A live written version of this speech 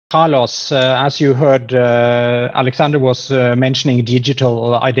Carlos, as you heard, Alexander was mentioning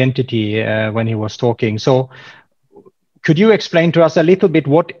digital identity when he was talking. So could you explain to us a little bit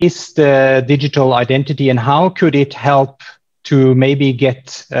what is the digital identity and how could it help to maybe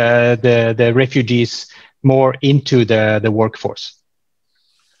get the refugees more into the workforce?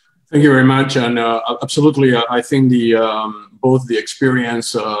 Thank you very much. And absolutely, I think both the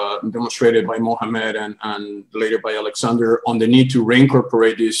experience demonstrated by Mohamed and later by Alexander on the need to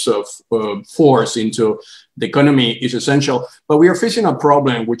reincorporate this force into the economy is essential. But we are facing a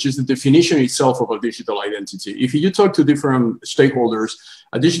problem, which is the definition itself of a digital identity. If you talk to different stakeholders,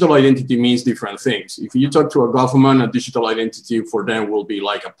 a digital identity means different things. If you talk to a government, a digital identity for them will be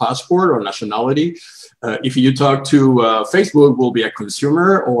like a passport or nationality. If you talk to Facebook, will be a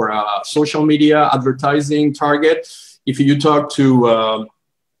consumer or a social media advertising target. If you talk to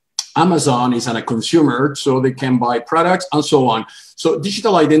Amazon, is a consumer, so they can buy products and so on. So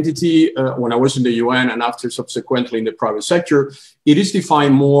digital identity, when I was in the UN and after subsequently in the private sector, it is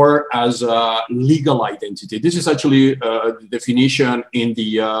defined more as a legal identity. This is actually the definition in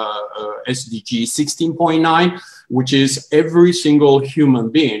the SDG 16.9, which is every single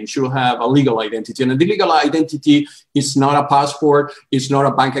human being should have a legal identity. And the legal identity is not a passport, it's not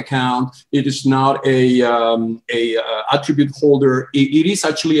a bank account, it is not a attribute holder, it is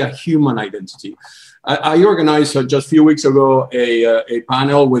actually a human identity. I organized just a few weeks ago a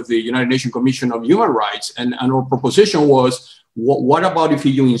panel with the United Nations Commission on Human Rights, and our proposition was, what about if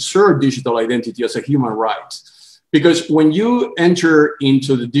you insert digital identity as a human right? Because when you enter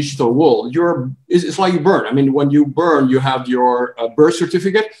into the digital world, it's like you burn. I mean, when you burn, you have your birth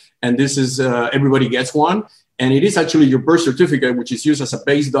certificate, and this is, everybody gets one. And it is actually your birth certificate, which is used as a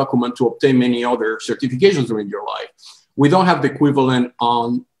base document to obtain many other certifications during your life. We don't have the equivalent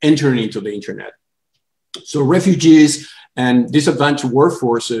on entering into the internet. So refugees and disadvantaged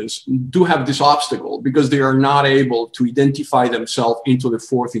workforces do have this obstacle because they are not able to identify themselves into the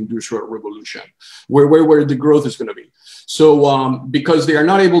fourth industrial revolution, where the growth is going to be. So because they are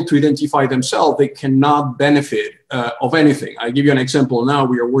not able to identify themselves, they cannot benefit of anything. I'll give you an example now.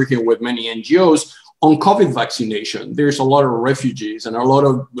 We are working with many NGOs on COVID vaccination. There's a lot of refugees and a lot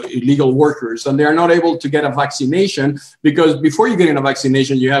of illegal workers, and they are not able to get a vaccination because before you get in a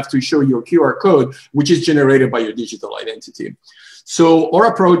vaccination, you have to show your QR code, which is generated by your digital identity. So our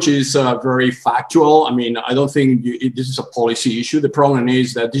approach is very factual. I mean, I don't think this is a policy issue. The problem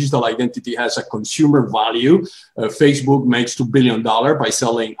is that digital identity has a consumer value. Facebook makes $2 billion by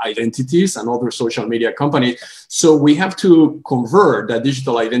selling identities and other social media companies. So we have to convert that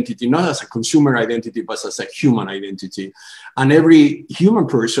digital identity, not as a consumer identity, but as a human identity. And every human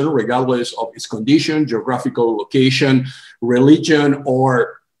person, regardless of its condition, geographical location, religion,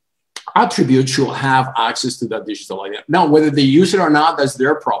 or attribute, should have access to that digital identity. Now, whether they use it or not, that's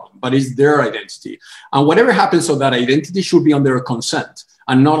their problem, but it's their identity. And whatever happens to that identity should be on their consent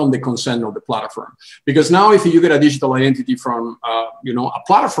and not on the consent of the platform. Because now if you get a digital identity from a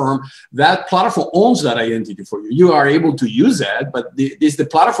platform, that platform owns that identity for you. You are able to use that, but it's the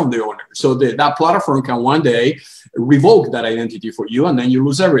platform the owner. So that platform can one day revoke that identity for you, and then you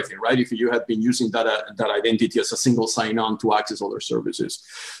lose everything, right? If you had been using that identity as a single sign-on to access other services.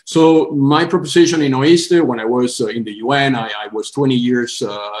 So my proposition in OISTE, when I was in the UN, I was 20 years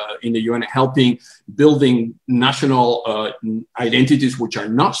in the UN helping building national identities which are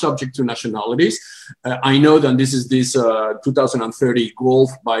not subject to nationalities. I know that this is this 2030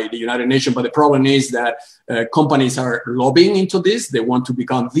 goal by the United Nations, but the problem is that companies are lobbying into this. They want to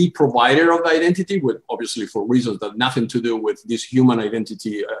become the provider of the identity, with obviously for reasons that have nothing to do with this human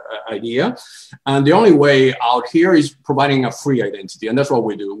identity idea. And the only way out here is providing a free identity. And that's what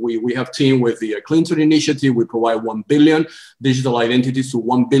we do. We have teamed with the Clinton Initiative. We provide 1 billion digital identities to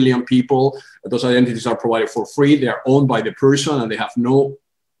 1 billion people. Those identities are provided for free. They are owned by the person and they have no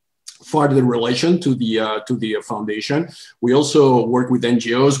further relation to the foundation. We also work with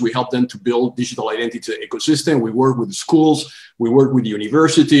NGOs. We help them to build digital identity ecosystem. We work with schools. We work with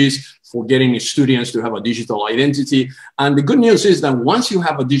universities for getting students to have a digital identity. And the good news is that once you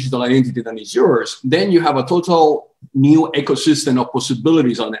have a digital identity that is yours, then you have a total new ecosystem of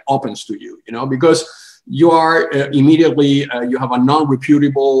possibilities that opens to you, because you are immediately, you have a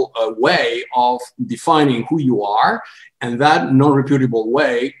non-reputable way of defining who you are. And that non-reputable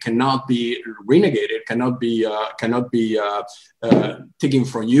way cannot be renegated, cannot be taken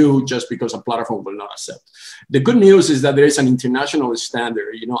from you just because a platform will not accept. The good news is that there is an international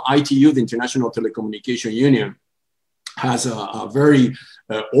standard. ITU, the International Telecommunication Union, has a very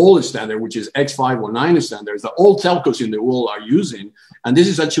old standard, which is X509 standards that all telcos in the world are using. And this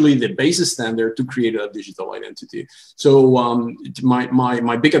is actually the basis standard to create a digital identity. So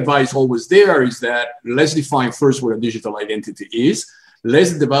my big advice always there is that let's define first what a digital identity is.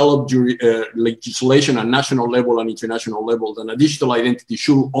 Let's develop legislation at national level and international level. Then a digital identity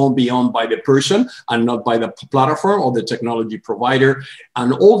should be owned by the person and not by the platform or the technology provider.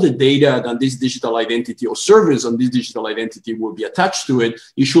 And all the data that this digital identity or service on this digital identity will be attached to it,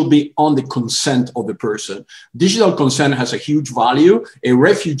 it should be on the consent of the person. Digital consent has a huge value. A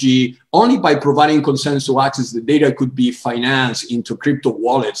refugee, only by providing consent to access the data, could be financed into crypto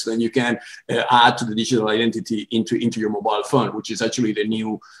wallets. Then you can add to the digital identity into your mobile phone, which is actually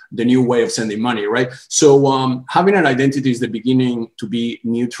the new way of sending money, right? So having an identity is the beginning to be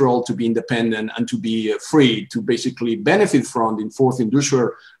neutral, to be independent, and to be free, to basically benefit from the fourth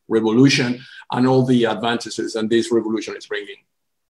industrial revolution and all the advantages that this revolution is bringing.